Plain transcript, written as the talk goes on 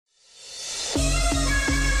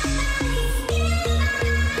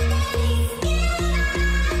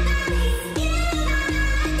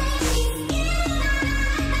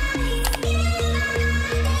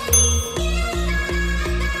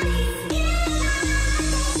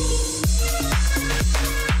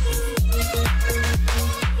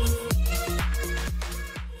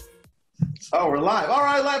Oh, we're live. All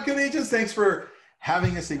right, Lab Coat Agents, thanks for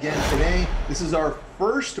having us again today. This is our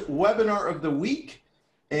first webinar of the week,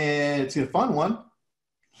 and it's a fun one.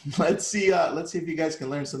 Let's see if you guys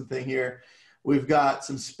can learn something here. We've got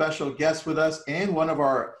some special guests with us, and one of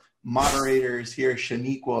our moderators here,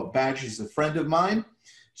 Shawneequa Badger. She's a friend of mine.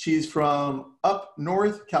 She's from up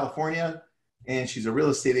north, California, and she's a real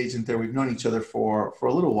estate agent there. We've known each other for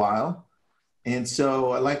a little while. And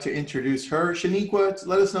so I'd like to introduce her. Shawneequa,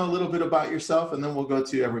 let us know a little bit about yourself, and then we'll go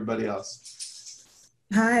to everybody else.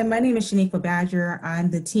 Hi, my name is Shawneequa Badger.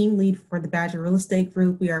 I'm the team lead for the Badger Real Estate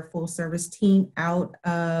Group. We are a full service team out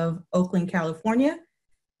of Oakland, California.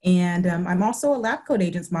 And I'm also a Lab Coat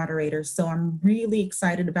Agents moderator. So I'm really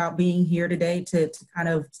excited about being here today to kind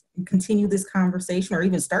of continue this conversation, or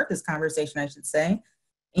even start this conversation, I should say.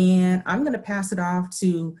 And I'm going to pass it off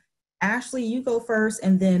to Ashley. You go first,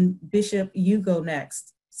 and then Bishop, you go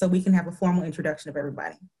next, so we can have a formal introduction of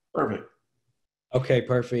everybody. Perfect. Okay,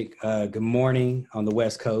 perfect. Good morning on the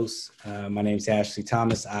West Coast. My name is Ashley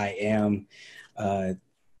Thomas. I am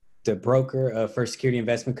the broker of First Security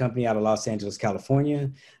Investment Company out of Los Angeles, California.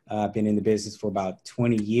 I've been in the business for about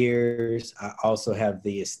 20 years. I also have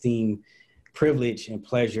the esteemed privilege and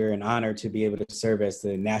pleasure and honor to be able to serve as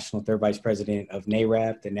the National Third Vice President of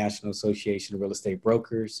NARAP, the National Association of Real Estate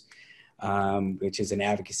Brokers, which is an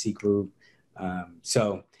advocacy group.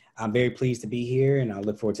 So I'm very pleased to be here, and I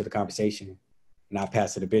look forward to the conversation. And I'll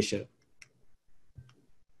pass it to Bishop.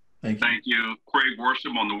 Thank you. Thank you. Craig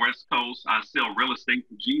Worsham on the West Coast. I sell real estate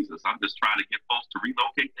for Jesus. I'm just trying to get folks to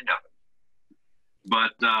relocate to heaven.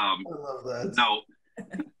 But I love that. no,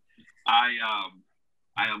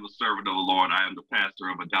 I am a servant of the Lord. I am the pastor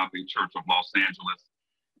of Agape Church of Los Angeles.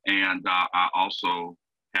 And I also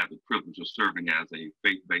have the privilege of serving as a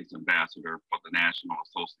faith-based ambassador for the National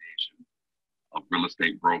Association of Real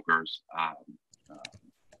Estate Brokers.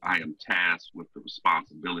 I am tasked with the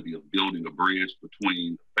responsibility of building a bridge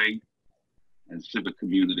between faith and civic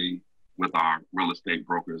community with our real estate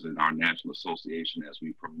brokers and our national association as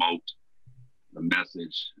we promote the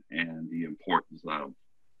message and the importance of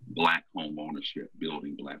Black home ownership,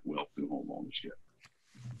 building Black wealth through home ownership.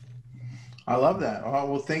 I love that.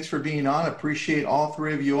 Well, thanks for being on. Appreciate all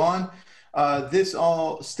three of you on. This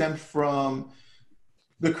all stemmed from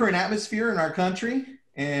the current atmosphere in our country,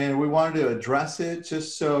 and we wanted to address it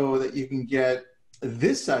just so that you can get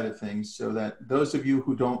this side of things, so that those of you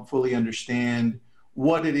who don't fully understand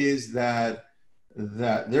what it is that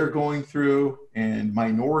they're going through, and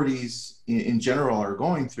minorities in general are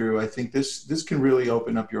going through, I think this can really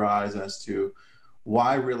open up your eyes as to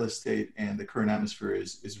why real estate and the current atmosphere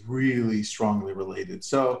is really strongly related.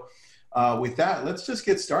 So with that, let's just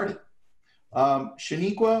get started.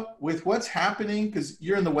 Shawneequa, with what's happening, because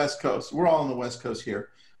you're in the West Coast, we're all on the West Coast here,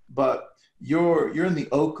 but you're in the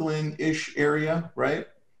Oakland-ish area, right?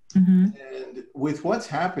 Mm-hmm. And with what's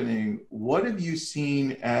happening, what have you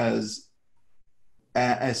seen as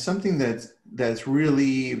something that's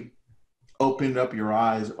really opened up your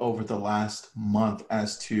eyes over the last month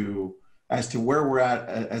as to where we're at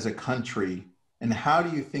as a country, and how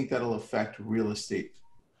do you think that'll affect real estate,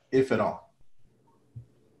 if at all?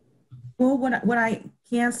 Well, what I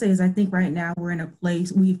can say is I think right now we're in a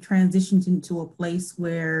place, we've transitioned into a place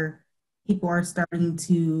where people are starting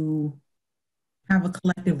to have a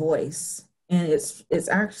collective voice. And it's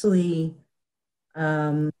actually,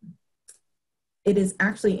 it is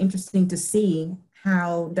actually interesting to see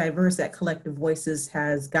how diverse that collective voices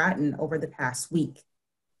has gotten over the past week.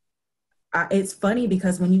 It's funny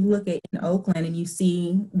because when you look at in Oakland and you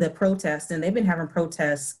see the protests, and they've been having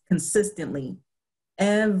protests consistently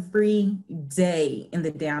every day in the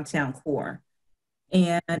downtown core.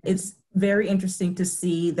 And it's very interesting to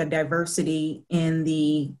see the diversity in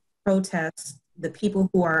the protests, the people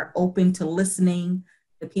who are open to listening,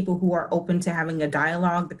 the people who are open to having a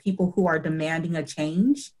dialogue, the people who are demanding a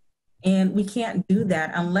change. And we can't do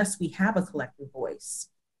that unless we have a collective voice.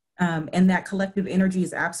 And that collective energy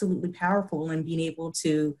is absolutely powerful in being able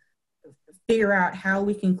to figure out how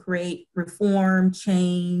we can create reform,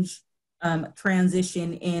 change,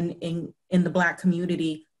 transition in the Black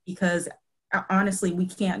community, because honestly, we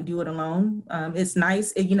can't do it alone. It's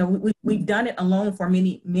nice, we've done it alone for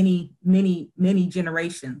many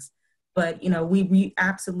generations, but we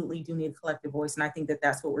absolutely do need a collective voice, and I think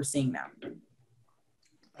that's what we're seeing now.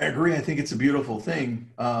 I agree. I think it's a beautiful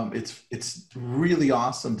thing. It's really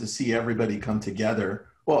awesome to see everybody come together.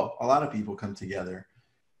 Well, a lot of people come together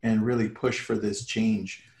and really push for this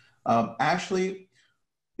change. Ashley,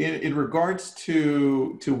 in regards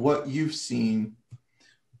to what you've seen,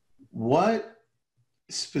 what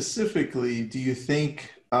specifically do you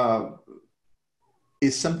think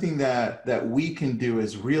is something that we can do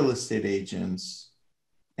as real estate agents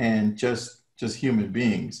and just human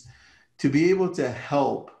beings to be able to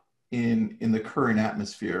help in the current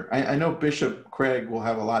atmosphere. I know Bishop Craig will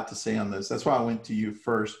have a lot to say on this. That's why I went to you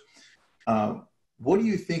first. What do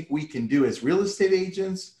you think we can do as real estate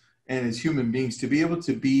agents and as human beings to be able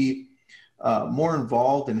to be more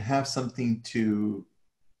involved and have something to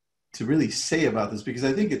really say about this? Because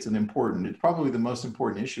I think it's probably the most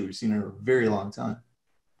important issue we've seen in a very long time.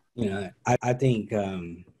 I think,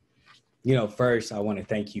 first I want to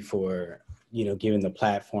thank you for, giving the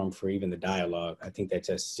platform for even the dialogue. I think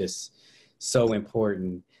that's just so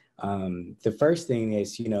important. The first thing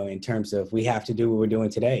is, in terms of we have to do what we're doing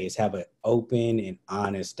today is have an open and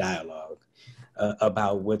honest dialogue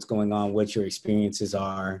about what's going on, what your experiences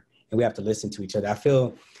are, and we have to listen to each other. I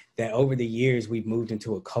feel that over the years, we've moved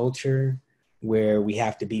into a culture where we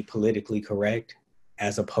have to be politically correct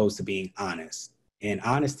as opposed to being honest. And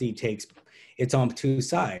honesty it's on two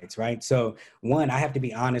sides, right? So one, I have to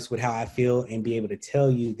be honest with how I feel and be able to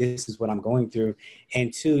tell you this is what I'm going through.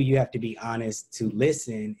 And two, you have to be honest to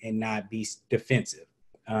listen and not be defensive.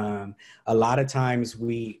 A lot of times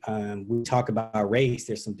we talk about race,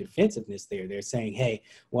 there's some defensiveness there. They're saying, hey,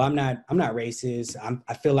 well, I'm not racist.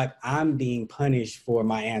 I feel like I'm being punished for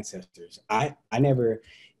my ancestors. I never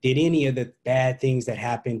did any of the bad things that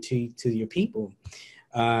happened to your people.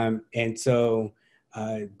 But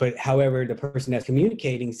however, the person that's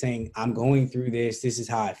communicating saying, I'm going through this is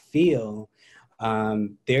how I feel.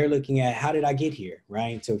 They're looking at how did I get here,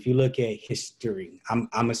 right? So if you look at history,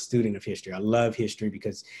 I'm a student of history. I love history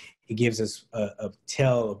because it gives us a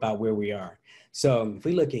tell about where we are. So if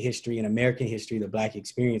we look at history and American history, the Black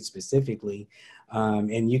experience specifically,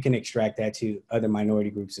 and you can extract that to other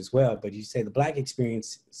minority groups as well, but you say the Black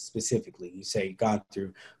experience specifically, you say gone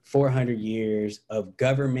through 400 years of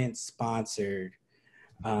government-sponsored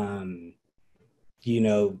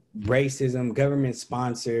racism,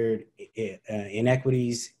 government-sponsored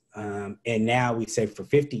inequities, and now we say for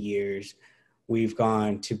 50 years, we've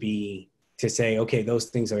gone to say, okay, those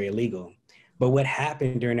things are illegal. But what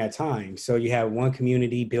happened during that time? So you have one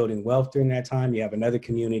community building wealth during that time. You have another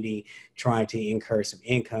community trying to incur some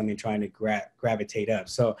income and trying to gravitate up.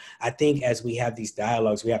 So I think as we have these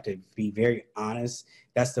dialogues, we have to be very honest.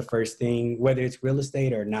 That's the first thing, whether it's real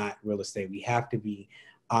estate or not real estate, we have to be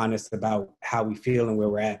honest about how we feel and where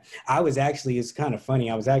we're at. It's kind of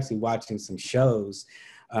funny. I was actually watching some shows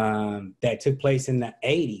that took place in the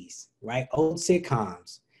 80s, right? Old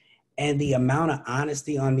sitcoms. And the amount of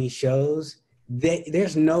honesty on these shows,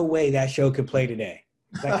 there's no way that show could play today.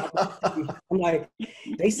 Like, I'm like,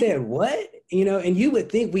 they said, what? And you would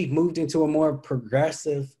think we've moved into a more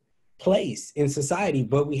progressive place in society,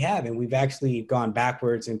 but we haven't. We've actually gone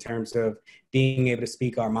backwards in terms of being able to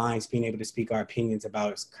speak our minds, being able to speak our opinions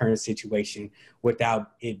about its current situation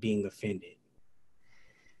without it being offended.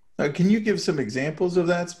 Can you give some examples of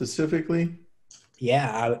that specifically?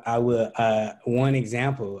 Yeah, I will. One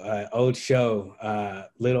example, old show,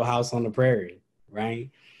 Little House on the Prairie, right?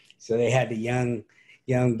 So they had the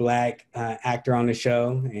young Black actor on the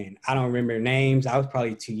show, and I don't remember names. I was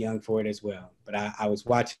probably too young for it as well. But I was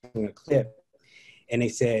watching a clip, and they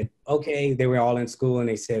said, okay, they were all in school, and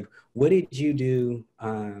they said, what did you do?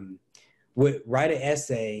 Write an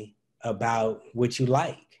essay about what you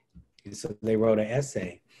like. And so they wrote an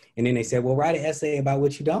essay. And then they said, well, write an essay about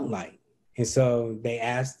what you don't like. And so they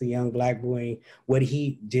asked the young Black boy what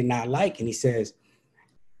he did not like. And he says,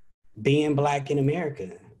 being Black in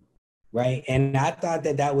America, right? And I thought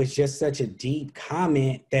that was just such a deep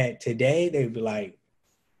comment that today they'd be like,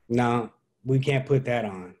 no, we can't put that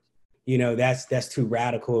on. That's too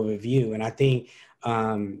radical of a view. And I think,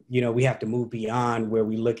 we have to move beyond where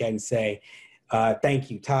we look at and say, thank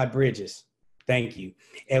you, Todd Bridges, thank you.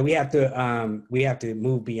 And we have to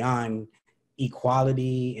move beyond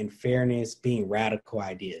equality and fairness being radical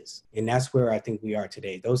ideas. And that's where I think we are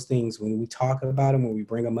today. Those things, when we talk about them, when we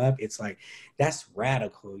bring them up, it's like, that's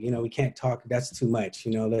radical. We can't talk, that's too much,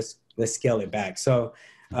 let's scale it back. So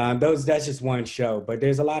that's just one show, but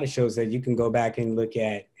there's a lot of shows that you can go back and look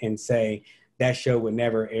at and say that show would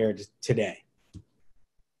never air today.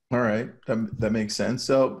 All right. That makes sense.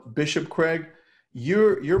 So Bishop Craig,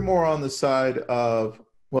 you're more on the side of,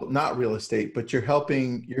 well, not real estate, but you're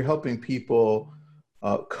helping people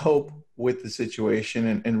cope with the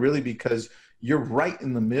situation, and really because you're right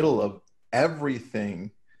in the middle of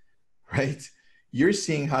everything, right? You're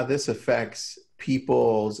seeing how this affects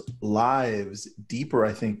people's lives deeper,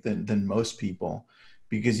 I think, than most people,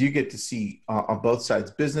 because you get to see on both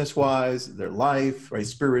sides, business-wise, their life, right,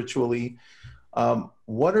 spiritually.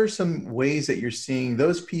 What are some ways that you're seeing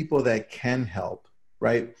those people that can help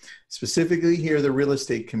right? Specifically here, the real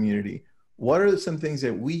estate community. What are some things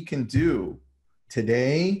that we can do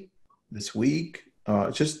today, this week,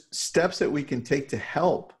 just steps that we can take to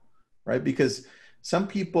help, right? Because some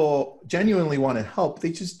people genuinely want to help.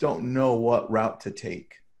 They just don't know what route to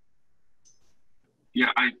take.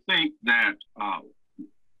 Yeah, I think that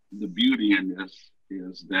the beauty in this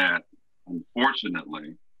is that,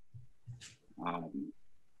 unfortunately,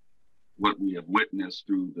 what we have witnessed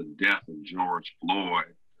through the death of George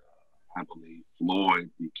Floyd, I believe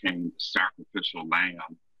Floyd became the sacrificial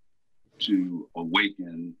lamb to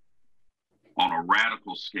awaken on a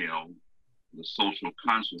radical scale the social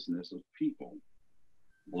consciousness of people.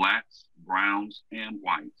 Blacks, browns, and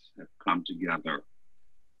whites have come together.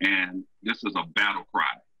 And this is a battle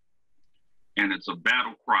cry. And it's a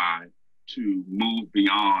battle cry to move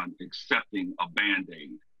beyond accepting a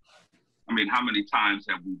Band-Aid. I mean, how many times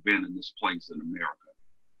have we been in this place in America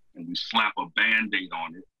and we slap a Band-Aid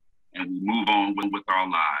on it and we move on with our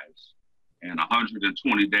lives? And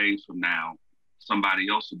 120 days from now, somebody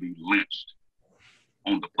else will be lynched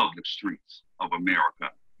on the public streets of America,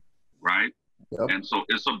 right? Yep. And so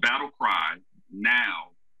it's a battle cry now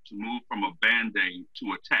to move from a Band-Aid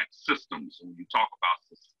to attack systems. When you talk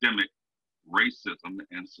about systemic racism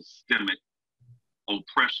and systemic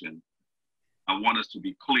oppression, I want us to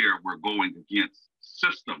be clear, we're going against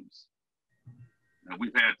systems. Now,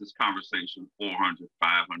 we've had this conversation, 400,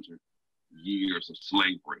 500 years of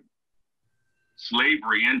slavery.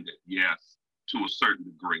 Slavery ended, yes, to a certain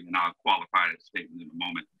degree, and I'll qualify that statement in a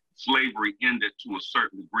moment. Slavery ended to a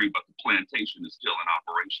certain degree, but the plantation is still in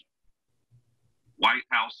operation. White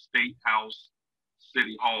House, State House,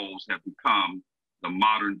 city halls have become the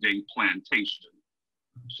modern day plantation.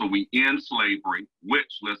 So we end slavery,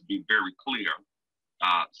 which, let's be very clear,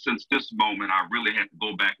 since this moment, I really had to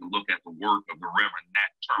go back and look at the work of the Reverend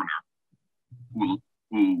Nat Turner,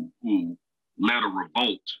 who led a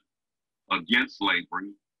revolt against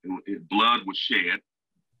slavery. Blood was shed.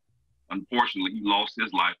 Unfortunately, he lost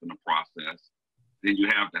his life in the process. Then you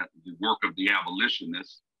have the work of the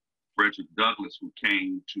abolitionists, Frederick Douglass, who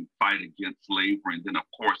came to fight against slavery. And then, of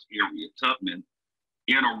course, Harriet Tubman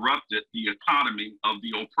interrupted the economy of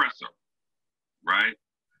the oppressor, right?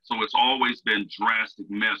 So it's always been drastic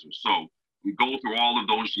measures. So we go through all of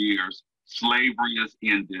those years, slavery is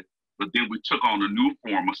ended, but then we took on a new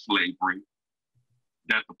form of slavery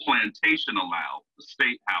that the plantation allowed, the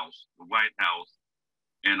State House, the White House,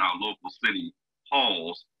 and our local city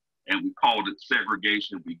halls, and we called it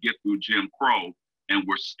segregation. We get through Jim Crow, and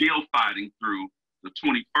we're still fighting through the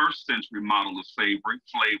 21st century model of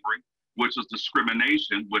slavery, which is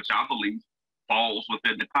discrimination, which I believe falls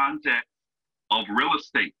within the context of real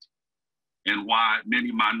estate, and why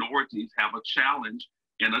many minorities have a challenge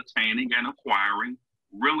in attaining and acquiring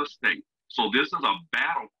real estate. So this is a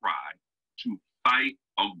battle cry to fight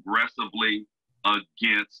aggressively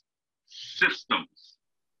against systems.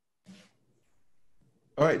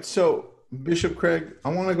 All right, so Bishop Craig, I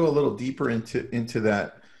want to go a little deeper into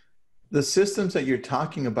that. The systems that you're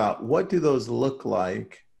talking about, what do those look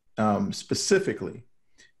like specifically?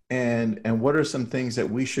 And what are some things that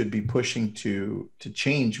we should be pushing to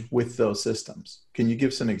change with those systems? Can you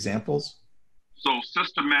give some examples? So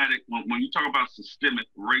systematic, when you talk about systemic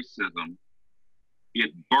racism,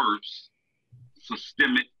 it births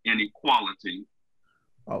systemic inequality.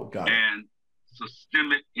 Oh, got it. And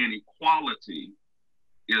systemic inequality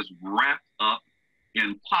is wrapped up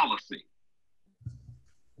in policy.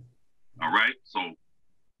 All right, so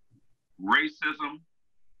racism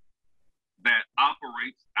that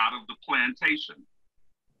operates out of the plantation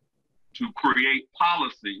to create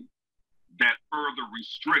policy that further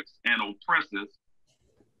restricts and oppresses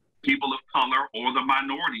people of color or the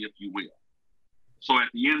minority, if you will. So at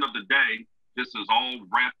the end of the day, this is all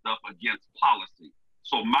wrapped up against policy.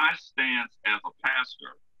 So my stance as a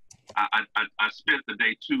pastor, I spent the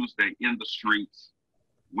day Tuesday in the streets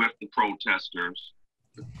with the protesters.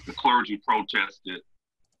 The clergy protested.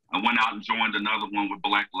 I went out and joined another one with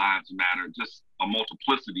Black Lives Matter, just a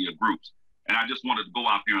multiplicity of groups. And I just wanted to go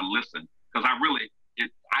out there and listen, because I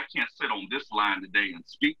can't sit on this line today and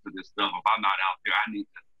speak to this stuff if I'm not out there. I need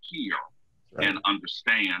to hear and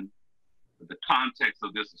understand that the context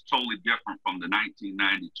of this is totally different from the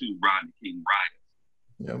 1992 Rodney King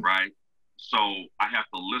riots, right? So I have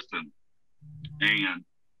to listen. And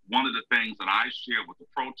one of the things that I share with the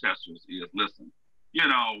protesters is, listen, you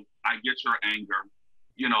know, I get your anger,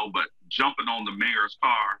 you know, but jumping on the mayor's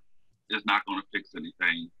car is not going to fix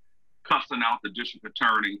anything. Cussing out the district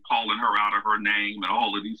attorney, calling her out of her name, and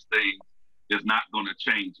all of these things is not going to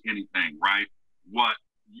change anything, right?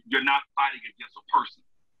 You're not fighting against a person.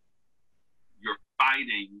 You're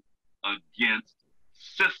fighting against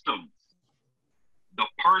systems. The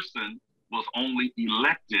person was only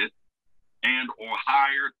elected and or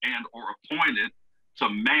hired and or appointed to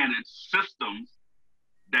manage systems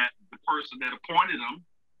that the person that appointed them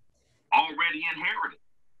already inherited.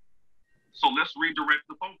 So let's redirect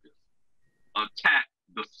the focus. Attack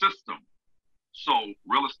the system. So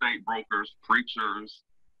real estate brokers, preachers,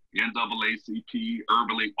 NAACP,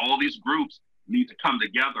 Herbally, all these groups need to come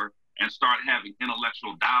together and start having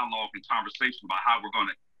intellectual dialogue and conversation about how we're going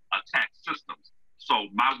to attack systems. So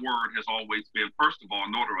my word has always been, first of all,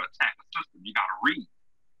 in order to attack a system, you got to read.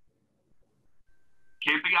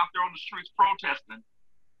 Can't be out there on the streets protesting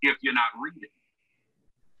if you're not reading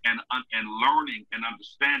and learning and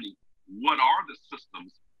understanding what are the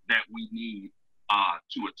systems that we need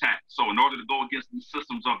to attack. So in order to go against these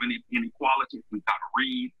systems of inequality, we've got to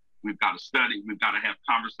read, we've got to study, we've got to have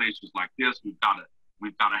conversations like this, we've got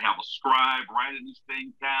to have a scribe writing these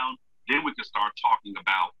things down. Then we can start talking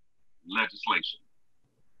about legislation.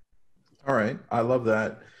 All right, I love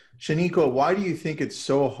that. Shawneequa, why do you think it's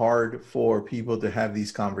so hard for people to have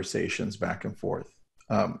these conversations back and forth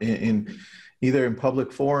in either in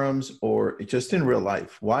public forums or just in real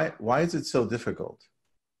life? Why is it so difficult?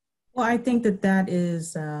 Well, I think that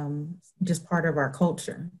is just part of our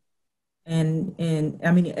culture. And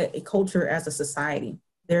I mean, a culture as a society.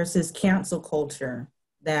 There's this cancel culture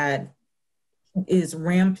that is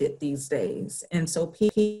rampant these days. And so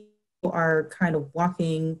people are kind of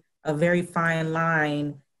walking a very fine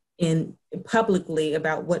line in publicly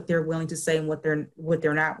about what they're willing to say and what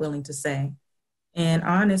they're not willing to say. And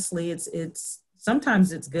honestly, it's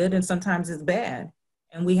sometimes it's good and sometimes it's bad.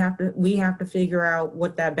 And we have to figure out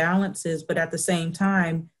what that balance is. But at the same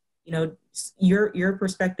time, you know, your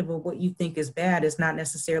perspective of what you think is bad is not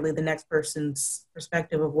necessarily the next person's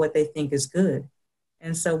perspective of what they think is good.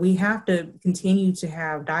 And so we have to continue to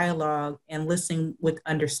have dialogue and listen with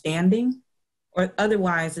understanding, or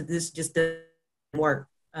otherwise this just doesn't work.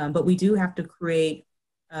 But we do have to create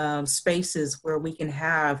spaces where we can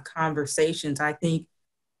have conversations. I think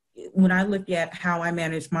when I look at how I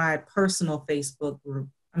manage my personal Facebook group,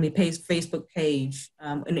 Facebook page,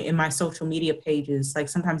 in my social media pages, like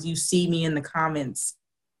sometimes you see me in the comments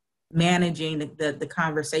managing the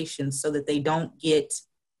conversations so that they don't get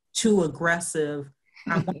too aggressive.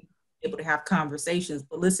 I want to be able to have conversations,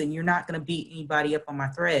 but listen, you're not going to beat anybody up on my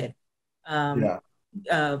thread.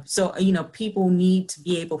 So, you know, people need to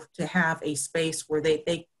be able to have a space where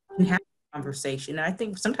they can have a conversation. And I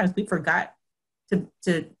think sometimes we forgot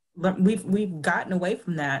we've gotten away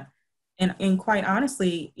from that. And quite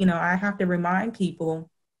honestly, you know, I have to remind people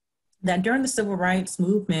that during the civil rights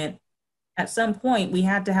movement, at some point, we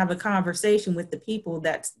had to have a conversation with the people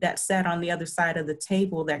that sat on the other side of the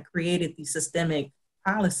table that created these systemic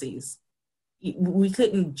policies. We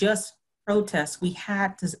couldn't just protest. We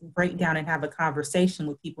had to break down and have a conversation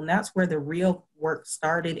with people. And that's where the real work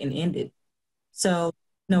started and ended. So,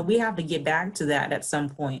 you know, we have to get back to that at some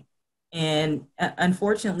point. And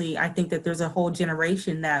unfortunately, I think that there's a whole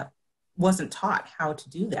generation that wasn't taught how to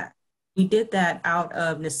do that. We did that out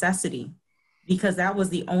of necessity because that was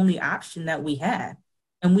the only option that we had.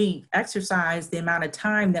 And we exercised the amount of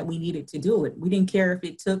time that we needed to do it. We didn't care if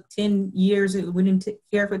it took 10 years. We didn't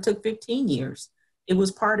care if it took 15 years. It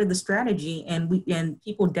was part of the strategy, and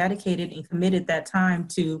people dedicated and committed that time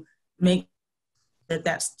to make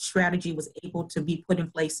that strategy was able to be put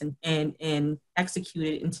in place and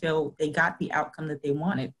executed until they got the outcome that they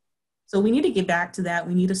wanted. So we need to get back to that.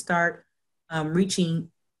 We need to start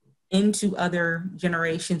reaching into other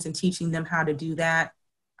generations and teaching them how to do that.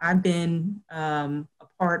 I've been a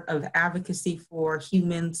part of advocacy for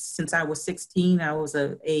humans since I was 16. I was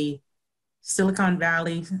a Silicon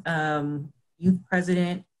Valley youth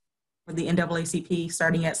president for the NAACP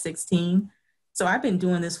starting at 16. So I've been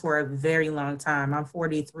doing this for a very long time. I'm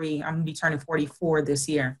 43. I'm gonna be turning 44 this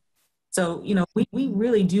year. So, you know, we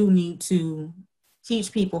really do need to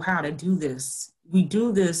teach people how to do this. We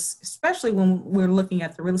do this, especially when we're looking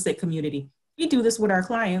at the real estate community. We do this with our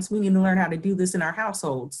clients. We need to learn how to do this in our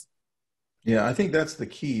households. Yeah, I think that's the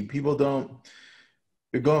key. People don't,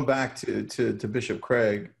 going back to Bishop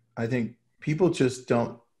Craig, I think people just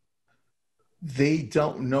they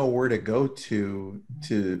don't know where to go to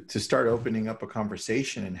start opening up a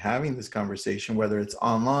conversation and having this conversation, whether it's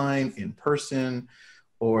online, in person,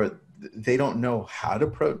 or they don't know how to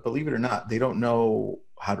believe it or not, they don't know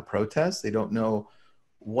how to protest. They don't know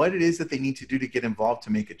what it is that they need to do to get involved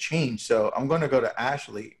to make a change. So I'm going to go to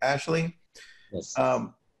Ashley. Ashley, yes.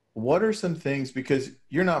 What are some things, because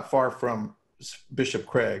you're not far from Bishop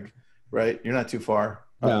Craig, right? You're not too far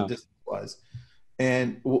distance-wise.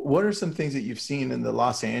 And what are some things that you've seen in the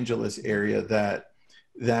Los Angeles area that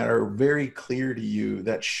are very clear to you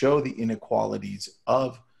that show the inequalities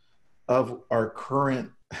of our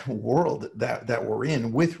current world that we're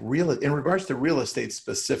in with in regards to real estate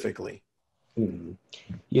specifically? Mm-hmm.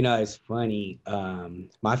 You know, it's funny.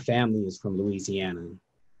 My family is from Louisiana,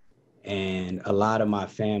 and a lot of my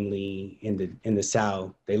family in the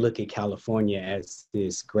South, they look at California as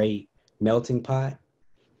this great melting pot,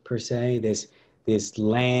 per se. This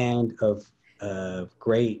land of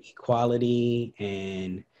great equality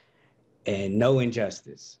and no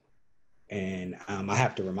injustice. And I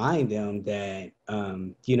have to remind them that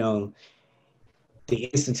you know, the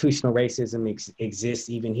institutional racism exists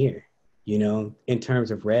even here. You know, in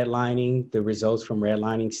terms of redlining, the results from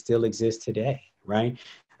redlining still exist today, right?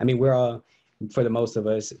 I mean, we're all, for the most of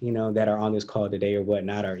us, you know, that are on this call today or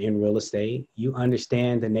whatnot, are in real estate. You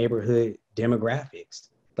understand the neighborhood demographics.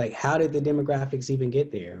 Like, how did the demographics even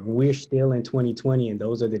get there? We're still in 2020, and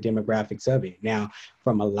those are the demographics of it. Now,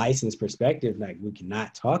 from a license perspective, like, we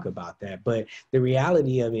cannot talk about that, but the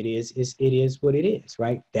reality of it is it is what it is,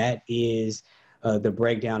 right? That is the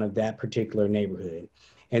breakdown of that particular neighborhood.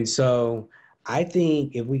 And so I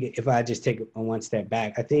think if I just take one step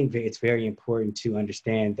back, I think it's very important to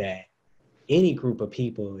understand that any group of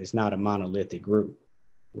people is not a monolithic group,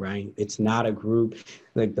 right? It's not a group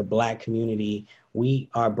like the Black community. We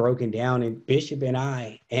are broken down, and Bishop and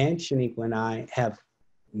I and Shawneequa and I have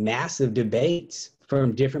massive debates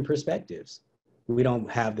from different perspectives. We don't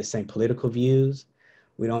have the same political views.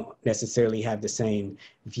 We don't necessarily have the same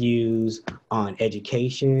views on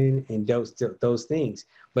education and those things.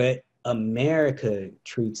 But America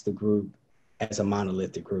treats the group as a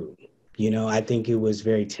monolithic group. You know, I think it was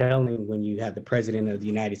very telling when you have the president of the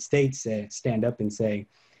United States stand up and say,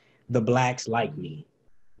 the Blacks like me.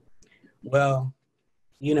 Well,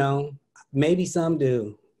 you know, maybe some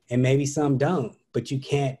do and maybe some don't, but you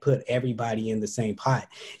can't put everybody in the same pot.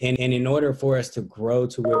 And in order for us to grow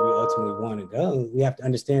to where we ultimately want to go, we have to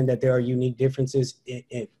understand that there are unique differences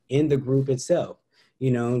in the group itself. You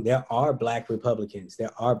know, there are Black Republicans, there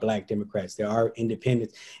are Black Democrats, there are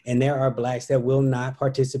independents, and there are Blacks that will not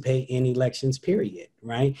participate in elections, period,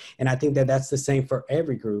 right? And I think that that's the same for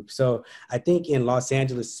every group. So I think in Los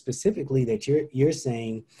Angeles specifically that you're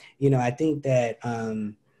saying, you know, I think that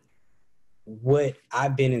what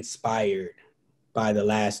I've been inspired by the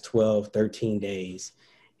last 12, 13 days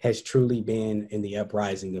has truly been in the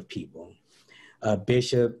uprising of people.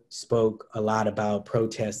 Bishop spoke a lot about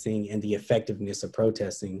protesting and the effectiveness of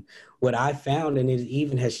protesting. What I found, and it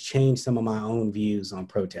even has changed some of my own views on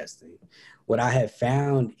protesting, what I have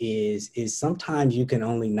found is sometimes you can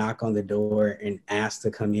only knock on the door and ask to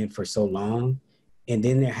come in for so long, and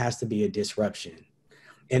then there has to be a disruption.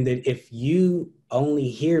 And that if you only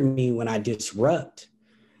hear me when I disrupt,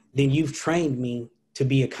 then you've trained me to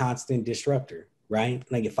be a constant disruptor, right?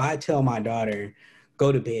 Like if I tell my daughter,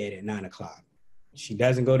 go to bed at 9 o'clock, she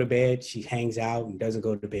doesn't go to bed, she hangs out and doesn't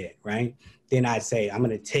go to bed, right? Then I say, I'm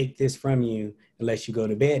gonna take this from you unless you go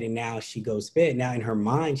to bed. And now she goes to bed. Now in her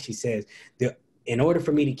mind, she says, in order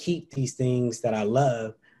for me to keep these things that I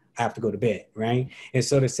love, I have to go to bed, right? And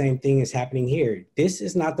so the same thing is happening here. This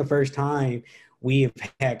is not the first time we have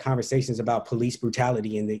had conversations about police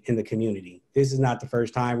brutality in the community. This is not the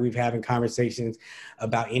first time we've having conversations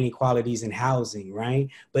about inequalities in housing, right?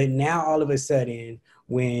 But now all of a sudden,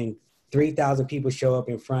 when 3,000 people show up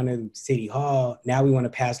in front of City Hall, now we want to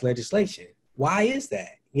pass legislation. Why is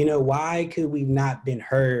that? You know, why could we not been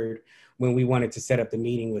heard when we wanted to set up the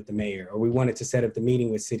meeting with the mayor, or we wanted to set up the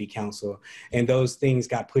meeting with city council, and those things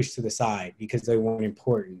got pushed to the side because they weren't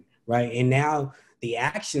important, right? And now the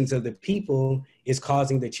actions of the people is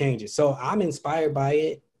causing the changes. So I'm inspired by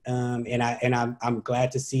it. And I'm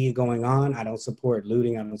glad to see it going on. I don't support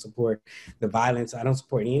looting. I don't support the violence. I don't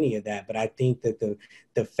support any of that. But I think that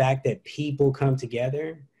the fact that people come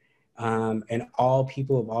together, and all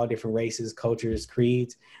people of all different races, cultures,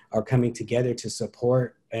 creeds are coming together to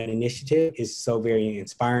support an initiative is so very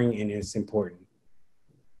inspiring, and it's important.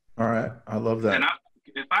 All right, I love that. And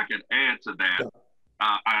if I could add to that,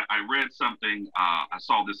 I read something, I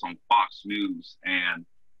saw this on Fox News, and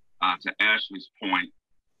to Ashley's point,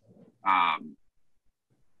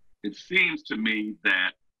 it seems to me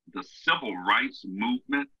that the civil rights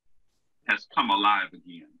movement has come alive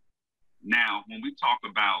again. Now, when we talk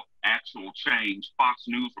about actual change, Fox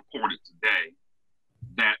News reported today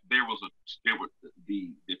that there was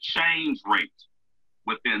the change rate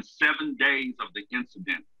within 7 days of the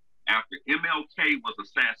incident after MLK was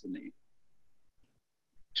assassinated.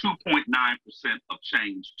 2.9% of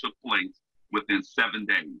change took place within 7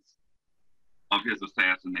 days of his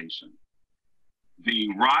assassination. The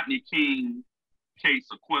Rodney King case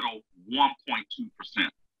acquittal, 1.2%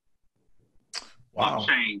 of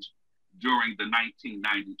change during the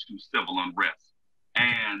 1992 civil unrest.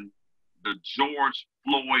 And the George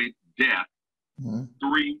Floyd death,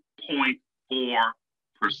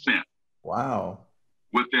 3.4%. Wow.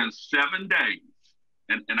 Within 7 days,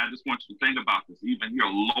 and I just want you to think about this, even here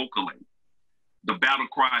locally, the battle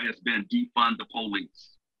cry has been defund the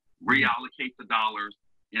police, reallocate the dollars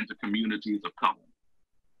into communities of color.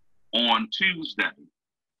 On Tuesday,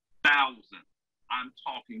 thousands, I'm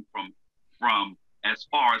talking from as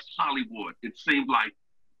far as Hollywood, it seemed like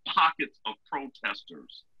pockets of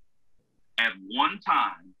protesters at one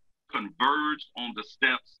time converged on the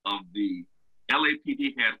steps of the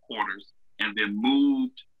LAPD headquarters and then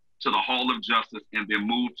moved to the Hall of Justice and then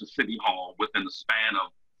moved to City Hall within the span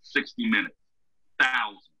of 60 minutes.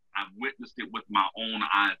 Thousands. I've witnessed it with my own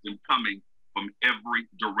eyes, them coming from every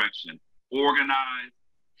direction, organized,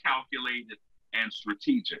 calculated, and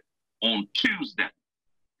strategic. On Tuesday,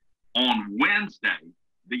 on Wednesday,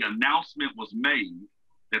 the announcement was made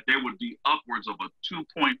that there would be upwards of a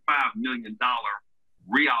 $2.5 million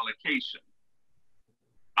reallocation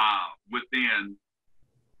within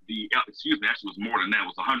the, excuse me, actually it was more than that, it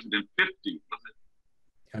was 150, was it?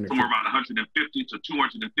 Somewhere around 150 to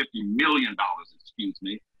 $250 million, excuse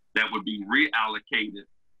me, that would be reallocated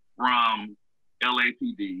from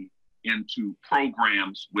LAPD into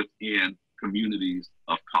programs within communities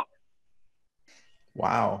of color.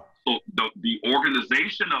 Wow. So the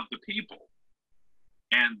organization of the people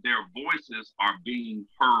and their voices are being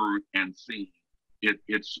heard and seen.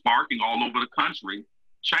 It's sparking all over the country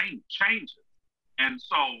changes. And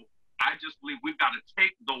so I just believe we've got to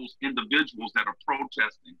take those individuals that are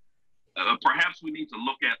protesting. Perhaps we need to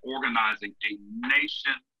look at organizing a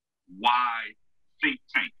nationwide think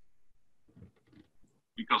tank.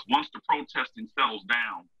 Because once the protesting settles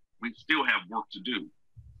down, we still have work to do.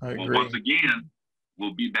 I agree. But once again,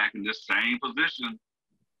 we'll be back in this same position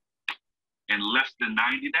in less than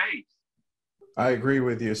 90 days. I agree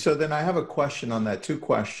with you. So then I have a question on that, two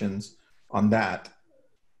questions on that.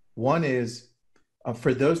 One is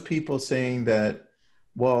for those people saying that,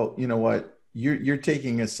 well, you know what, you're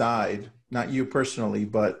taking a side, not you personally,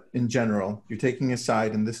 but in general, you're taking a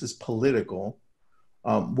side and this is political.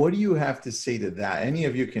 What do you have to say to that? Any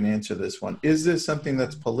of you can answer this one. Is this something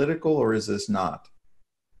that's political or is this not?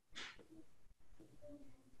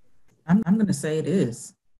 I'm going to say it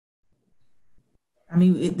is. I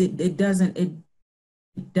mean, it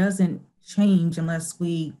doesn't change unless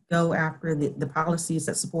we go after the policies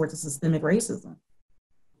that support the systemic racism.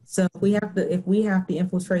 So if we have to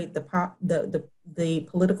infiltrate the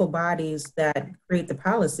political bodies that create the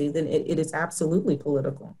policy, then it is absolutely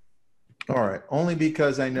political. All right. Only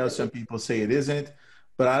because I know some people say it isn't,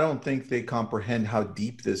 but I don't think they comprehend how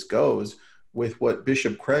deep this goes with what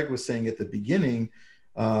Bishop Craig was saying at the beginning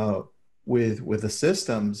with the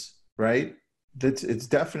systems, right? It's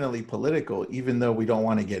definitely political, even though we don't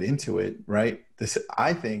want to get into it, right? This,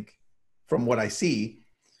 I think, from what I see,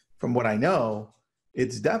 from what I know,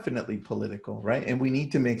 it's definitely political, right? And we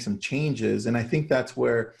need to make some changes. And I think that's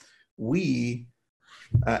where we,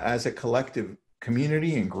 as a collective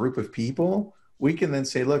community and group of people, we can then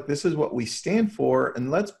say, look, this is what we stand for, and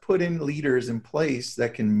let's put in leaders in place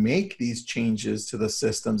that can make these changes to the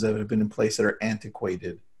systems that have been in place that are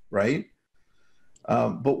antiquated, right?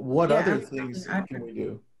 But what other things can we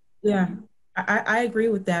do? Yeah, I agree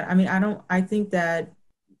with that. I mean, I think that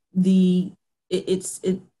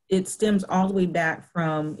it stems all the way back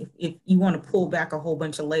from, if you want to pull back a whole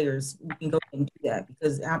bunch of layers, you can go and do that,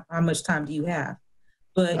 because how much time do you have?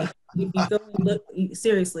 But if you go and look,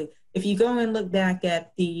 seriously, if you go and look back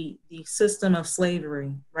at the system of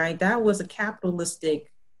slavery, right, that was a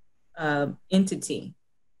capitalistic entity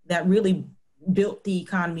that really built the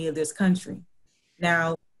economy of this country.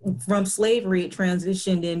 Now, from slavery, it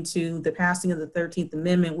transitioned into the passing of the 13th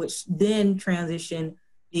Amendment, which then transitioned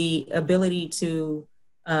the ability to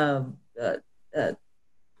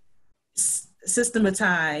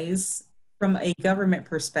systematize, from a government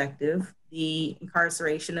perspective, the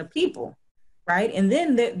incarceration of people, right? And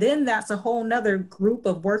then that's a whole nother group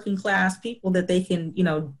of working class people that they can,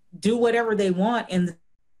 do whatever they want in the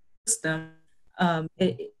system.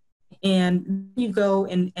 And you go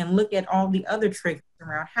and look at all the other triggers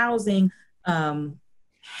around housing,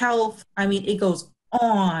 health. I mean, it goes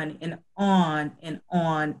on and on and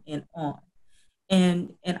on and on.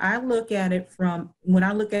 And I look at it when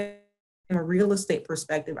I look at it from a real estate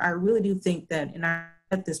perspective, I really do think that, and I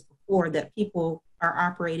said this before, that people are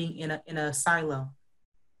operating in a silo.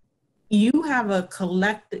 You have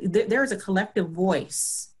there's a collective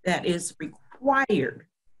voice that is required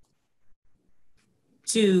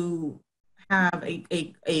to have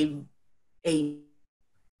a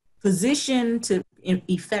position to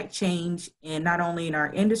effect change in not only in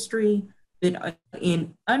our industry, but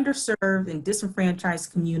in underserved and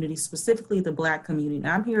disenfranchised communities, specifically the Black community. And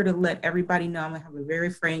I'm here to let everybody know, I'm gonna have a very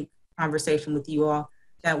frank conversation with you all,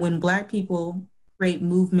 that when Black people create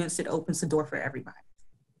movements, it opens the door for everybody.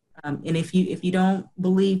 And if you don't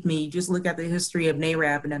believe me, just look at the history of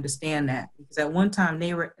NARAB and understand that. Because at one time,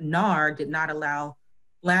 NAR did not allow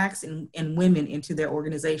Blacks and women into their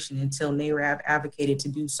organization until NARAB advocated to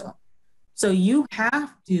do so. So you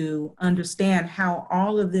have to understand how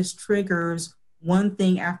all of this triggers one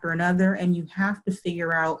thing after another, and you have to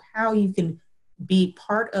figure out how you can be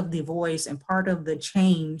part of the voice and part of the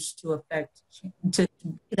change to affect, to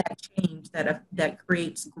be that change that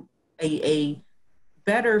creates a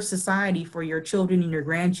better society for your children and your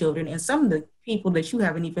grandchildren and some of the people that you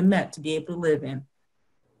haven't even met to be able to live in.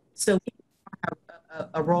 So we have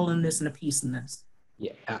a role in this and a piece in this.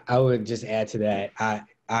 Yeah, I would just add to that.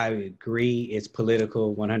 I agree, it's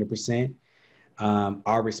political 100%.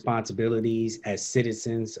 Our responsibilities as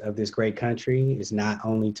citizens of this great country is not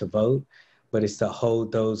only to vote, but it's to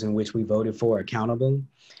hold those in which we voted for accountable.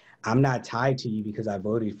 I'm not tied to you because I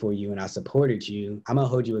voted for you and I supported you. I'm gonna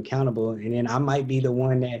hold you accountable, and then I might be the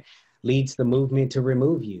one that leads the movement to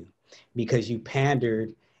remove you because you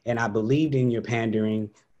pandered, and I believed in your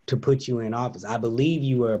pandering to put you in office. I believe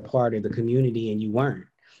you were a part of the community and you weren't.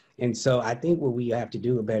 And so I think what we have to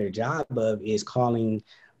do a better job of is calling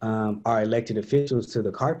our elected officials to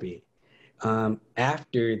the carpet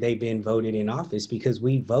after they've been voted in office, because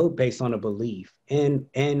we vote based on a belief.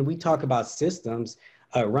 And we talk about systems.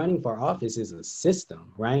 Running for office is a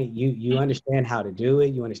system, right? You understand how to do it.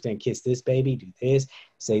 You understand, kiss this baby, do this,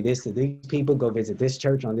 say this to these people, go visit this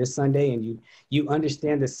church on this Sunday, and you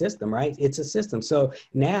understand the system, right? It's a system. So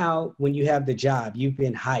now when you have the job, you've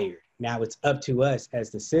been hired. Now it's up to us as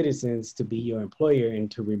the citizens to be your employer and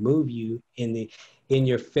to remove you in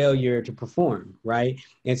your failure to perform, right?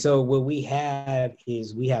 And so what we have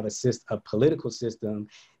is we have a political system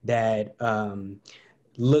that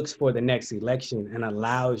looks for the next election and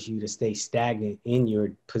allows you to stay stagnant in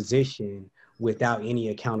your position without any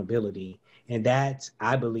accountability. And that's,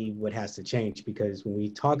 I believe, what has to change, because when we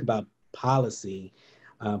talk about policy,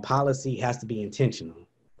 policy has to be intentional.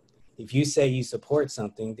 If you say you support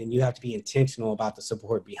something, then you have to be intentional about the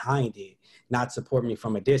support behind it, not support me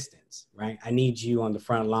from a distance, right? I need you on the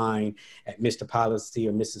front line at Mr. Policy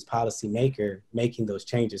or Mrs. Policymaker making those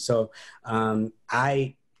changes. So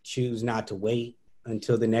I choose not to wait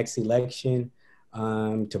until the next election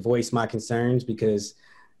to voice my concerns, because,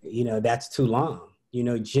 that's too long.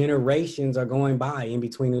 Generations are going by in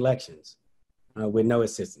between elections with no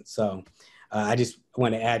assistance. So I just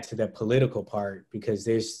want to add to that political part, because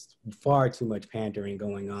there's far too much pandering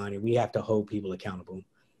going on and we have to hold people accountable.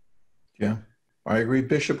 Yeah, I agree.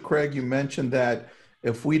 Bishop Craig, you mentioned that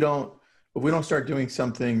if we don't start doing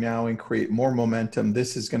something now and create more momentum,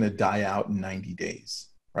 this is going to die out in 90 days,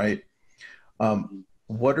 right?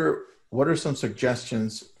 What are some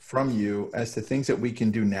suggestions from you as to things that we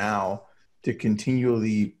can do now to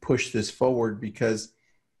continually push this forward? Because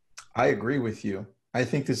I agree with you. I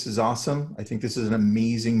think this is awesome. I think this is an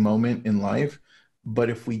amazing moment in life.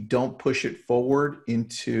 But if we don't push it forward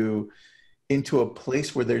into a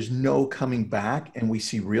place where there's no coming back and we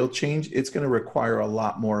see real change, it's going to require a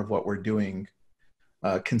lot more of what we're doing,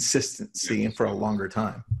 consistency, and for a longer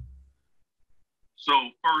time. So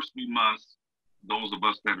first we must, those of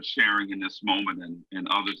us that are sharing in this moment and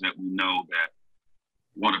others that we know that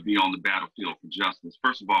want to be on the battlefield for justice,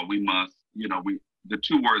 first of all, we must, the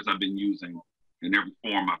two words I've been using in every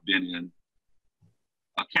forum I've been in,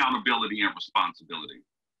 accountability and responsibility.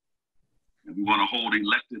 And we want to hold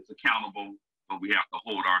electeds accountable, but we have to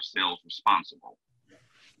hold ourselves responsible.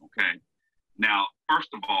 Okay. Now, first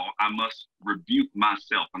of all, I must rebuke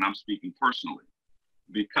myself, and I'm speaking personally,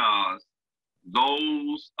 because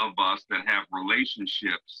those of us that have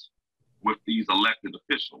relationships with these elected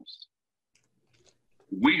officials,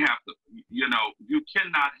 we have to, you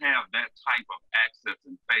cannot have that type of access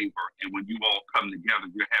and favor. And when you all come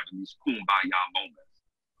together, you're having these kumbaya moments.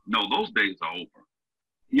 No, those days are over.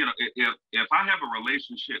 If I have a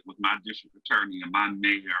relationship with my district attorney and my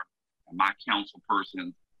mayor and my council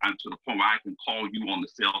person, I'm to the point where I can call you on the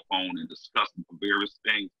cell phone and discuss them for various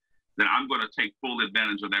things, then I'm going to take full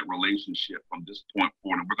advantage of that relationship from this point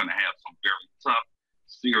forward. And we're going to have some very tough,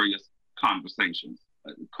 serious conversations.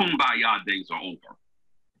 Kumbaya days are over.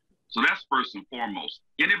 So that's first and foremost.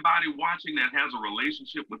 Anybody watching that has a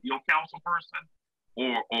relationship with your council person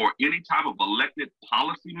or any type of elected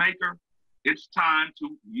policymaker, it's time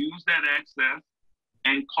to use that access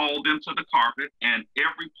and call them to the carpet. And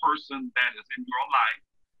every person that is in your life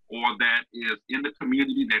or that is in the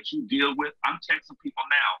community that you deal with, I'm texting people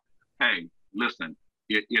now. Hey, listen,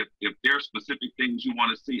 if there are specific things you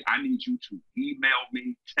want to see, I need you to email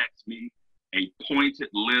me, text me a pointed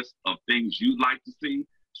list of things you'd like to see.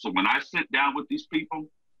 So when I sit down with these people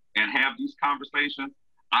and have these conversations,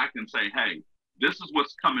 I can say, hey, this is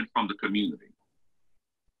what's coming from the community.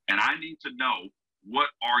 And I need to know, what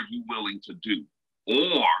are you willing to do?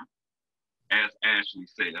 Or, as Ashley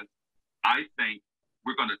said, I think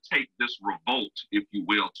we're going to take this revolt, if you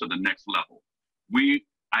will, to the next level.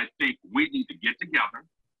 I think we need to get together,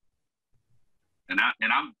 and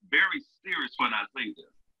I'm very serious when I say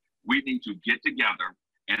this. We need to get together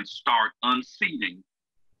and start unseating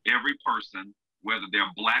every person, whether they're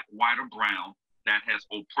black, white, or brown, that has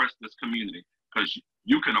oppressed this community. Because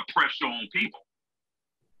you can oppress your own people.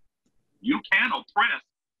 You can oppress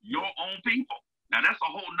your own people. Now, that's a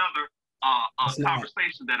whole nother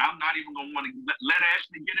conversation that I'm not even going to want to let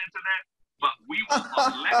Ashley get into that. But we will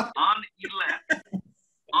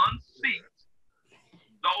unseat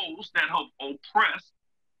those that have oppressed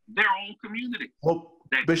their own communities. Well,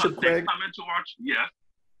 that Bishop Craig, come into our, yes.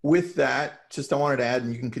 With that, just I wanted to add,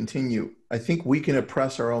 and you can continue. I think we can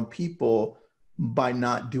oppress our own people by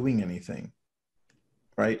not doing anything,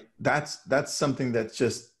 right? That's something that's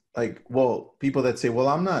just like, well, people that say, well,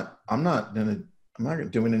 I'm not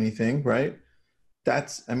doing anything, right?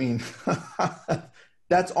 That's, I mean,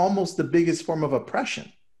 that's almost the biggest form of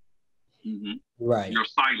oppression. Mm-hmm. Right. Your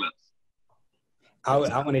silence. I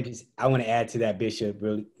want to add to that, Bishop,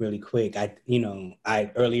 really quick.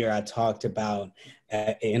 Earlier I talked about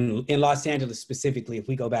in Los Angeles specifically, if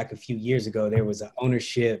we go back a few years ago, there was an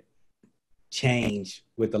ownership change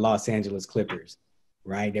with the Los Angeles Clippers,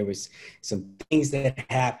 right? There was some things that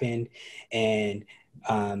happened, and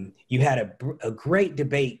you had a great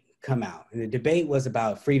debate come out. And the debate was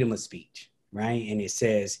about freedom of speech, right? And it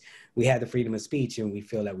says we have the freedom of speech and we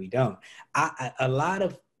feel that we don't. A lot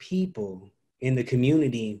of people in the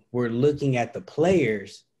community were looking at the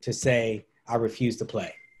players to say, I refuse to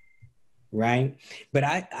play, right? But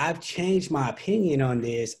I've changed my opinion on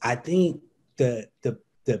this. I think the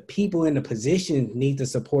people in the position need the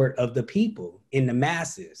support of the people in the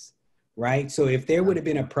masses, right? So if there would have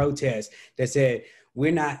been a protest that said,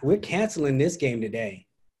 we're canceling this game today,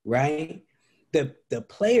 right? The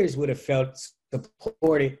players would have felt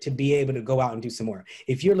supported to be able to go out and do some more.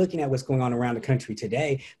 If you're looking at what's going on around the country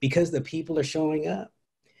today, because the people are showing up,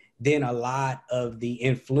 then a lot of the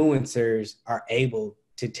influencers are able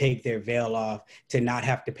to take their veil off, to not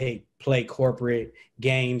have to play corporate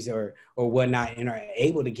games or whatnot, and are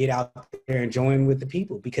able to get out there and join with the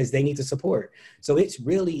people because they need the support. So it's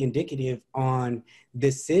really indicative on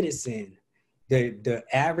the citizen, the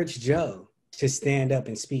average Joe, to stand up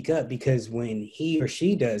and speak up, because when he or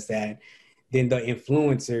she does that, then the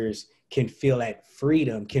influencers can feel at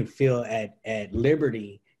freedom, can feel at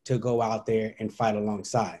liberty to go out there and fight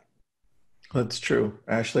alongside. That's true.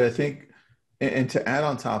 Ashley, I think, and to add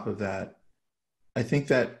on top of that, I think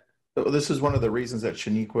that this is one of the reasons that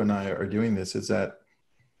Shawneequa and I are doing this, is that,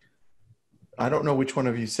 I don't know which one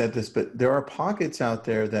of you said this, but there are pockets out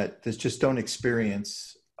there that just don't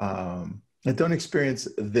experience,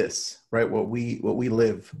 this, right? What we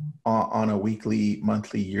live on a weekly,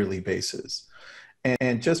 monthly, yearly basis.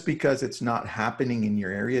 And just because it's not happening in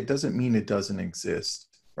your area doesn't mean it doesn't exist,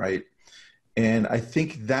 right? And I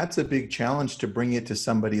think that's a big challenge, to bring it to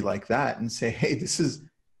somebody like that and say, hey, this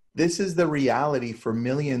is the reality for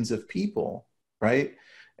millions of people, right?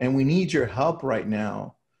 And we need your help right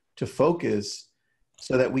now to focus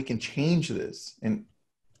so that we can change this. And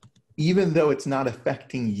even though it's not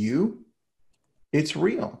affecting you, it's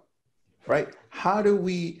real, right? How do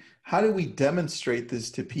we demonstrate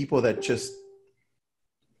this to people that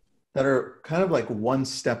are kind of like one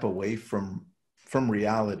step away from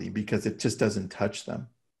reality because it just doesn't touch them?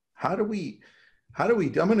 How do we, I'm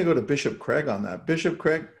going to go to Bishop Craig on that. Bishop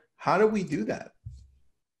Craig, how do we do that?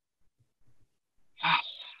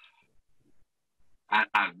 I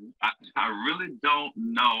really don't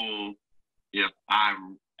know if I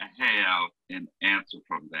have an answer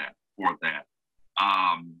for that.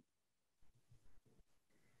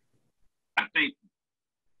 I think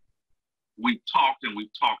we've talked.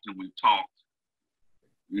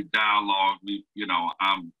 We dialogued.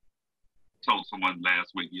 Told someone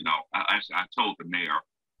last week, I told the mayor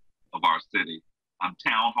of our city, I'm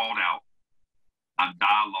town halled out. I'm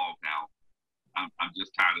dialogued out. I'm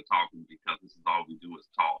just tired of talking, because this is all we do is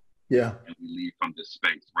talk. Yeah. And we leave from this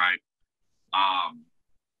space, right? I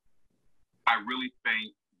really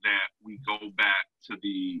think that we go back to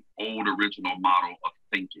the old original model of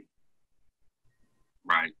thinking,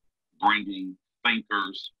 right? Bringing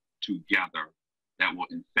thinkers together that will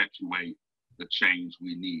effectuate the change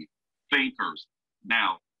we need. Thinkers.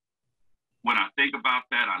 Now, when I think about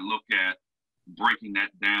that, I look at breaking that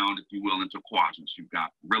down, if you will, into quadrants. You've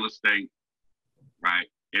got real estate, right?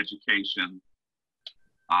 Education,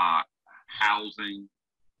 housing.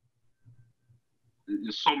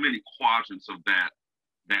 There's so many quadrants of that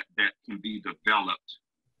can be developed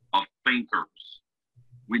of thinkers.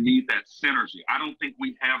 We need that synergy. I don't think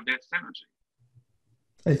we have that synergy.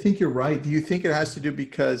 I think you're right. Do you think it has to do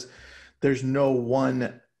because there's no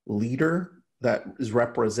one leader that is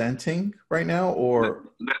representing right now,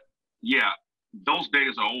 or? Yeah, those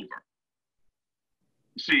days are over.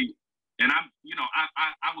 See, and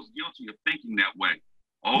I was guilty of thinking that way.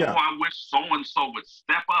 Oh, yeah. I wish so-and-so would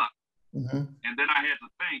step up. Mm-hmm. And then I had to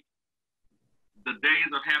think, the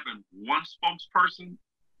days of having one spokesperson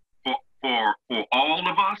for all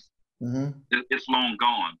of us, mm-hmm. It's long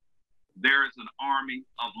gone. There is an army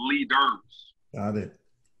of leaders. Got it.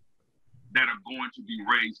 That are going to be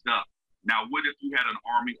raised up. Now, what if you had an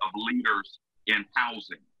army of leaders in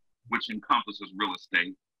housing, which encompasses real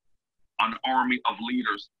estate, an army of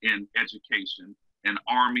leaders in education, an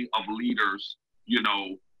army of leaders,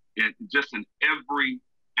 in every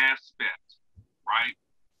aspect, right,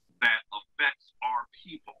 that affects our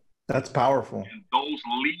people. That's powerful. And those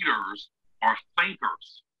leaders are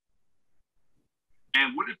thinkers.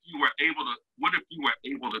 And what if you were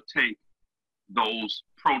able to take those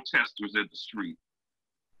protesters in the street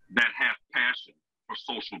that have passion for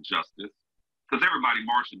social justice, because everybody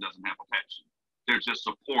marching doesn't have a passion. They're just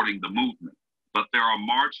supporting the movement. But there are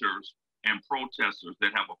marchers and protesters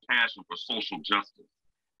that have a passion for social justice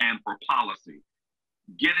and for policy.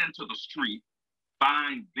 Get into the street,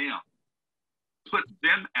 find them, put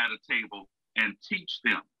them at a table and teach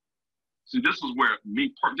them. See, this is where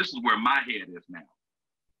my head is now.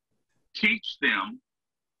 Teach them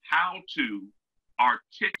how to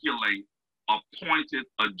articulate a pointed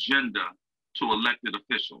agenda to elected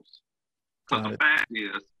officials. Because the fact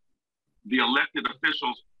is, the elected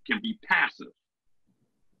officials can be passive.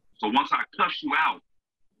 So once I cuss you out,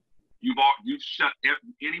 you've shut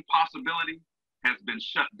any possibility has been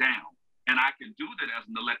shut down. And I can do that as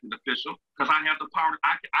an elected official because I have the power.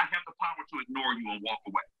 I have the power to ignore you and walk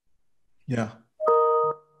away. Yeah.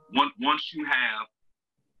 Once you have,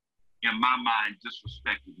 in my mind,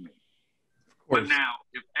 disrespected me. But now,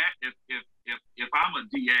 if I'm a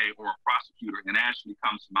DA or a prosecutor and Ashley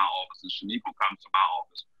comes to my office and Shawneequa comes to my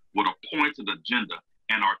office with a pointed agenda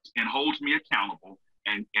and holds me accountable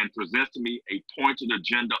and presents to me a pointed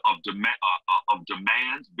agenda of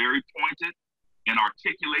demands, very pointed, and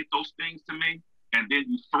articulate those things to me, and then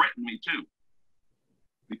you threaten me too,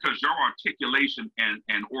 because your articulation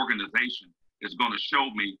and organization is going to show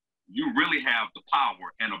me you really have the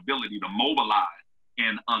power and ability to mobilize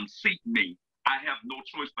and unseat me. I have no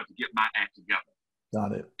choice but to get my act together.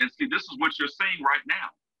 Got it. And see, this is what you're saying right now.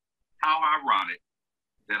 How ironic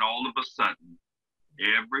that all of a sudden,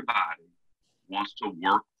 everybody wants to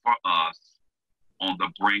work for us on the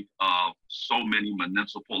brink of so many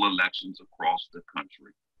municipal elections across the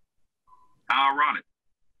country. How ironic.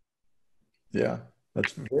 Yeah,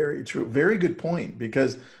 that's very true. Very good point,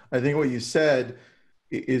 because I think what you said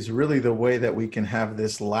is really the way that we can have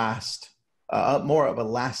this last, more of a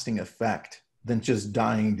lasting effect than just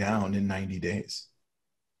dying down in 90 days.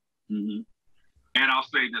 Mm-hmm. And I'll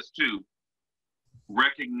say this too,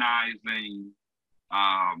 recognizing,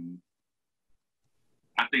 I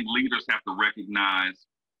think leaders have to recognize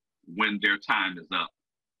when their time is up.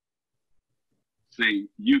 See,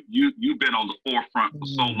 you've been on the forefront for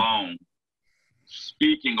so long,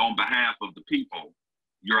 speaking on behalf of the people.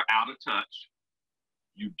 You're out of touch.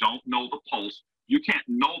 You don't know the pulse. You can't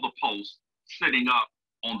know the pulse sitting up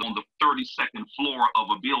on the 32nd floor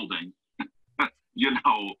of a building. You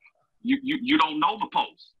don't know the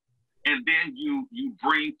pulse. And then you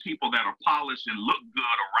bring people that are polished and look good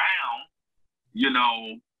around,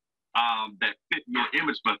 that fit your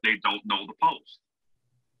image, but they don't know the pulse.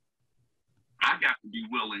 I got to be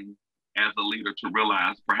willing as a leader to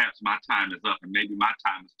realize perhaps my time is up, and maybe my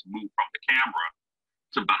time is to move from the camera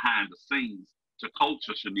to behind the scenes to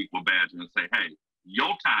culture Shawneequa Badger and say, hey,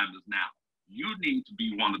 your time is now. You need to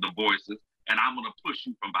be one of the voices, and I'm going to push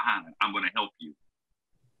you from behind. I'm going to help you.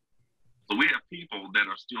 So we have people that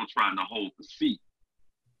are still trying to hold the seat,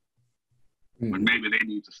 when maybe they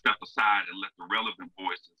need to step aside and let the relevant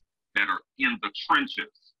voices that are in the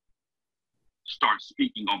trenches start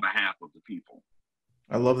speaking on behalf of the people.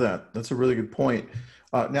 I love that. That's a really good point.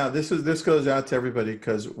 Now, this goes out to everybody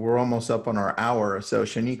because we're almost up on our hour. So,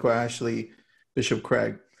 Shawneequa, Ashley, Bishop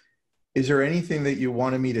Craig, is there anything that you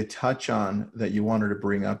wanted me to touch on that you wanted to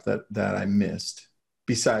bring up that I missed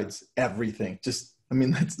besides everything? Just, I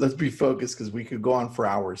mean, let's be focused because we could go on for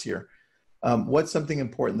hours here. What's something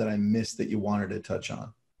important that I missed that you wanted to touch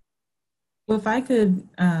on? Well, if I could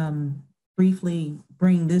briefly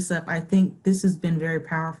bring this up, I think this has been very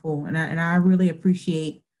powerful, and I really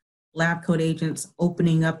appreciate lab coat agents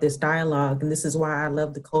opening up this dialogue, and this is why I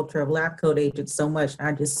love the culture of lab coat agents so much.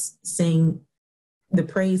 I just sing the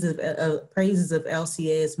praises of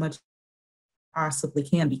LCA as much as I possibly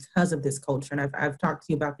can because of this culture, and I've talked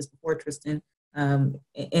to you about this before, Tristan, and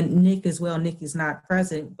Nick as well. Nick is not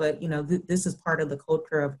present, but this is part of the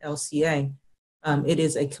culture of LCA. It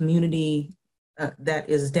is a community that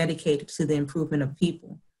is dedicated to the improvement of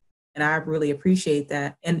people. And I really appreciate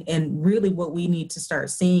that. And really what we need to start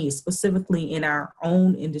seeing, specifically in our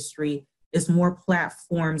own industry, is more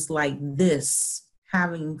platforms like this,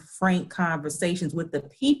 having frank conversations with the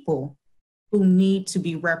people who need to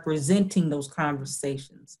be representing those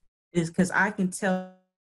conversations. Is because I can tell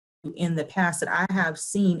you in the past that I have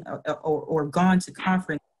seen or gone to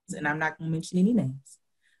conferences, and I'm not going to mention any names,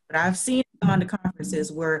 but I've seen gone to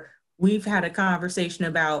conferences where we've had a conversation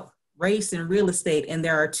about race and real estate, and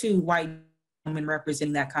there are two white women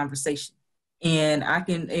representing that conversation. And I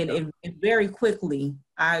can, and very quickly,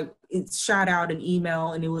 it shot out an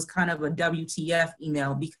email, and it was kind of a WTF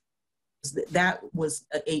email because that was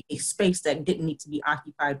a space that didn't need to be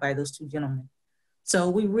occupied by those two gentlemen. So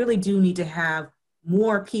we really do need to have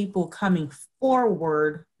more people coming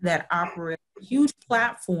forward that operate huge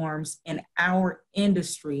platforms in our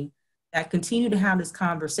industry that continue to have this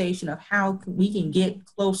conversation of how we can get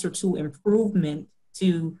closer to improvement,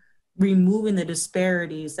 to removing the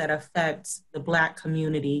disparities that affect the Black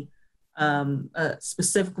community,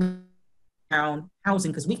 specifically around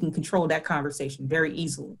housing, because we can control that conversation very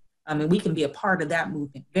easily. And we can be a part of that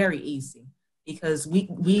movement very easy, because we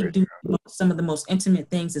do some of the most intimate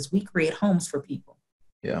things is we create homes for people.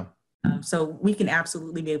 Yeah. So we can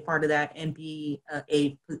absolutely be a part of that and be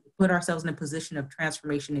put ourselves in a position of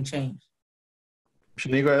transformation and change.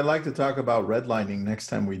 Shawneequa, I'd like to talk about redlining next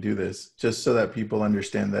time we do this, just so that people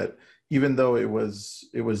understand that even though it was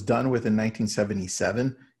done with in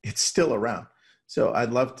 1977, it's still around. So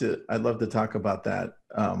I'd love to talk about that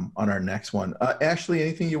on our next one. Ashley,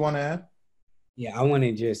 anything you want to add? Yeah, I want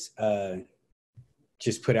to just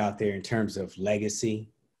put out there in terms of legacy.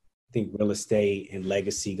 I think real estate and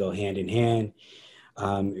legacy go hand in hand.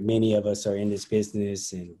 Many of us are in this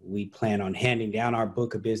business, and we plan on handing down our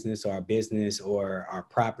book of business or our business or our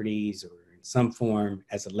properties or in some form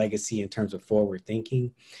as a legacy in terms of forward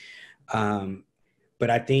thinking. But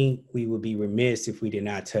I think we would be remiss if we did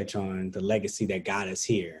not touch on the legacy that got us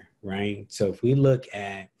here, right? So if we look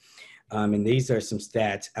at, and these are some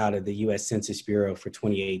stats out of the U.S. Census Bureau for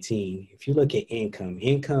 2018. If you look at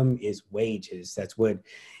income is wages.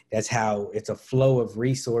 That's how it's a flow of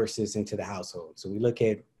resources into the household. So we look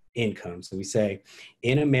at income. So we say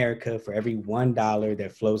in America, for every $1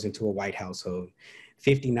 that flows into a white household,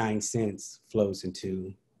 59 cents flows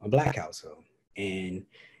into a Black household, and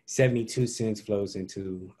 72 cents flows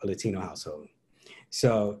into a Latino household.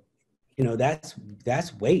 So,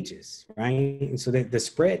 that's wages, right? And so the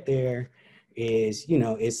spread there is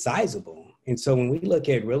sizable. And so when we look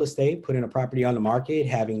at real estate, putting a property on the market,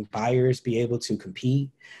 having buyers be able to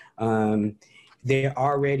compete, there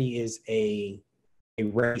already is a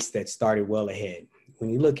race that started well ahead.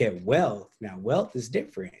 When you look at wealth, now wealth is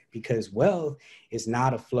different because wealth is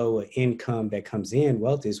not a flow of income that comes in.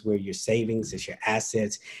 Wealth is where your savings, it's your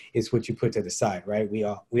assets, it's what you put to the side, right? We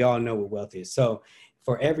all know what wealth is. So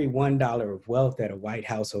for every $1 of wealth that a white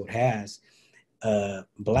household has, a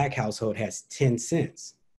Black household has 10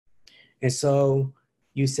 cents. And so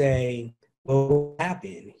you say, well, what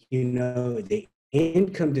happened? The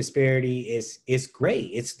income disparity is great,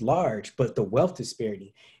 it's large, but the wealth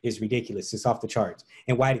disparity is ridiculous. It's off the charts.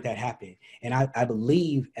 And why did that happen? And I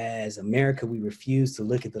believe as America, we refuse to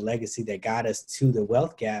look at the legacy that got us to the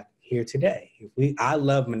wealth gap here today. I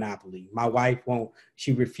love Monopoly. My wife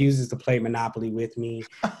she refuses to play Monopoly with me.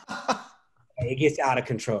 It gets out of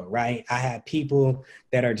control, right? I have people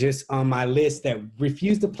that are just on my list that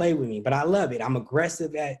refuse to play with me, but I love it. I'm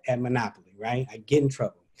aggressive at Monopoly, right? I get in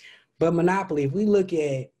trouble. But Monopoly, if we look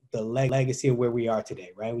at the legacy of where we are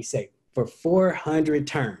today, right? We say for 400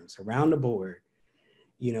 terms around the board,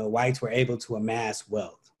 whites were able to amass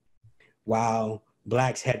wealth while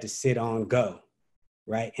Blacks had to sit on go,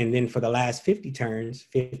 right? And then for the last 50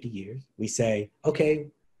 years, we say, okay,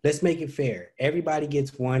 Let's make it fair. Everybody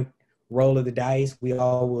gets one roll of the dice. We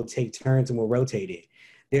all will take turns and we'll rotate it.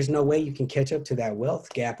 There's no way you can catch up to that wealth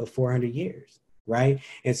gap of 400 years, right?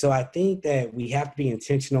 And so I think that we have to be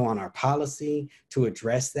intentional on our policy to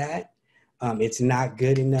address that. It's not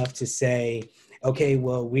good enough to say, okay,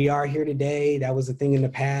 well, we are here today. That was a thing in the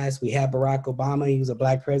past. We had Barack Obama. He was a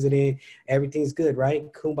Black president. Everything's good,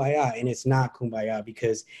 right? Kumbaya. And it's not kumbaya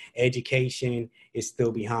because education is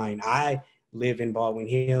still behind. I live in Baldwin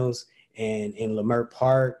Hills and in Leimert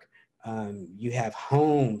Park. You have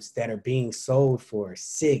homes that are being sold for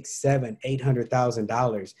 $600,000, $700,000,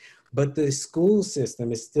 $800,000, but the school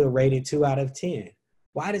system is still rated 2 out of 10.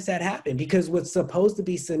 Why does that happen? Because what's supposed to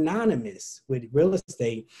be synonymous with real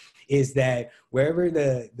estate is that wherever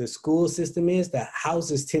the school system is, the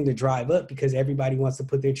houses tend to drive up because everybody wants to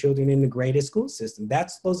put their children in the greatest school system.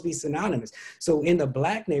 That's supposed to be synonymous. So in the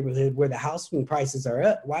Black neighborhood where the housing prices are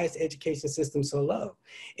up, why is the education system so low?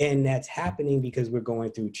 And that's happening because we're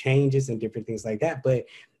going through changes and different things like that. But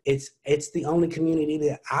it's the only community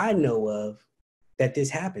that I know of that this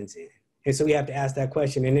happens in. And so we have to ask that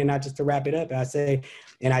question. And then just to wrap it up, I say,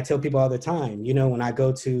 and I tell people all the time, you know, when I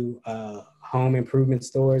go to home improvement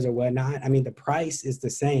stores or whatnot, I mean, the price is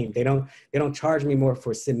the same. They don't charge me more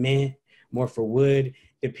for cement, more for wood,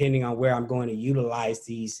 depending on where I'm going to utilize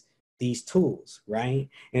these tools, right?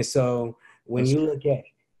 And so when you look at,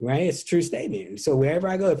 right, it's a true statement. So wherever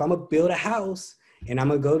I go, if I'm gonna build a house and I'm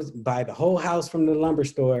gonna go buy the whole house from the lumber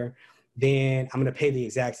store, then I'm gonna pay the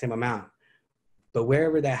exact same amount. But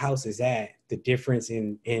wherever that house is at, the difference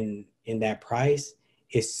in that price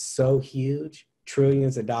is so huge.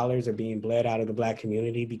 Trillions of dollars are being bled out of the Black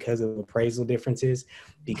community because of appraisal differences,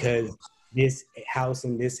 because this house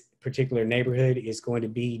in this particular neighborhood is going to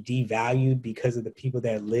be devalued because of the people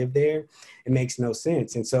that live there. It makes no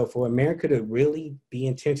sense. And so for America to really be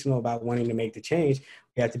intentional about wanting to make the change,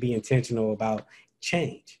 we have to be intentional about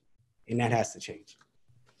change, and that has to change.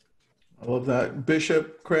 I love that.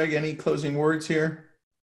 Bishop Craig, any closing words here?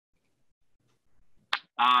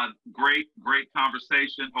 Great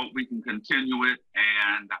conversation. Hope we can continue it.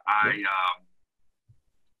 And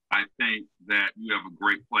I think that you have a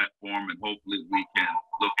great platform, and hopefully we can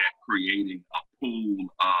look at creating a pool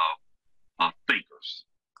of thinkers.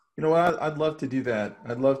 You know what? I'd love to do that.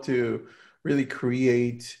 I'd love to really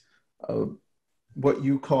create what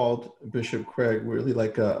you called, Bishop Craig, really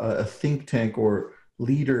like a think tank or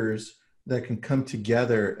leaders that can come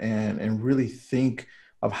together and really think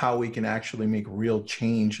of how we can actually make real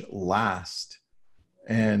change last.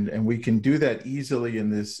 And we can do that easily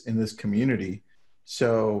in this community.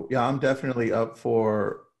 So yeah, I'm definitely up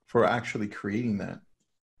for actually creating that.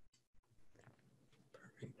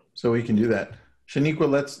 So we can do that.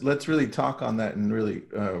 Shawneequa, let's really talk on that and really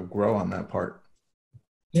grow on that part.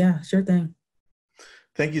 Yeah, sure thing.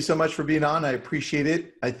 Thank you so much for being on. I appreciate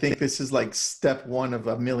it. I think this is like step 1 of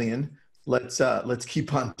a million. Let's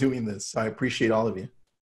keep on doing this. I appreciate all of you.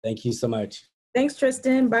 Thank you so much. Thanks,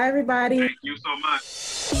 Tristan. Bye, everybody. Thank you so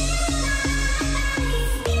much.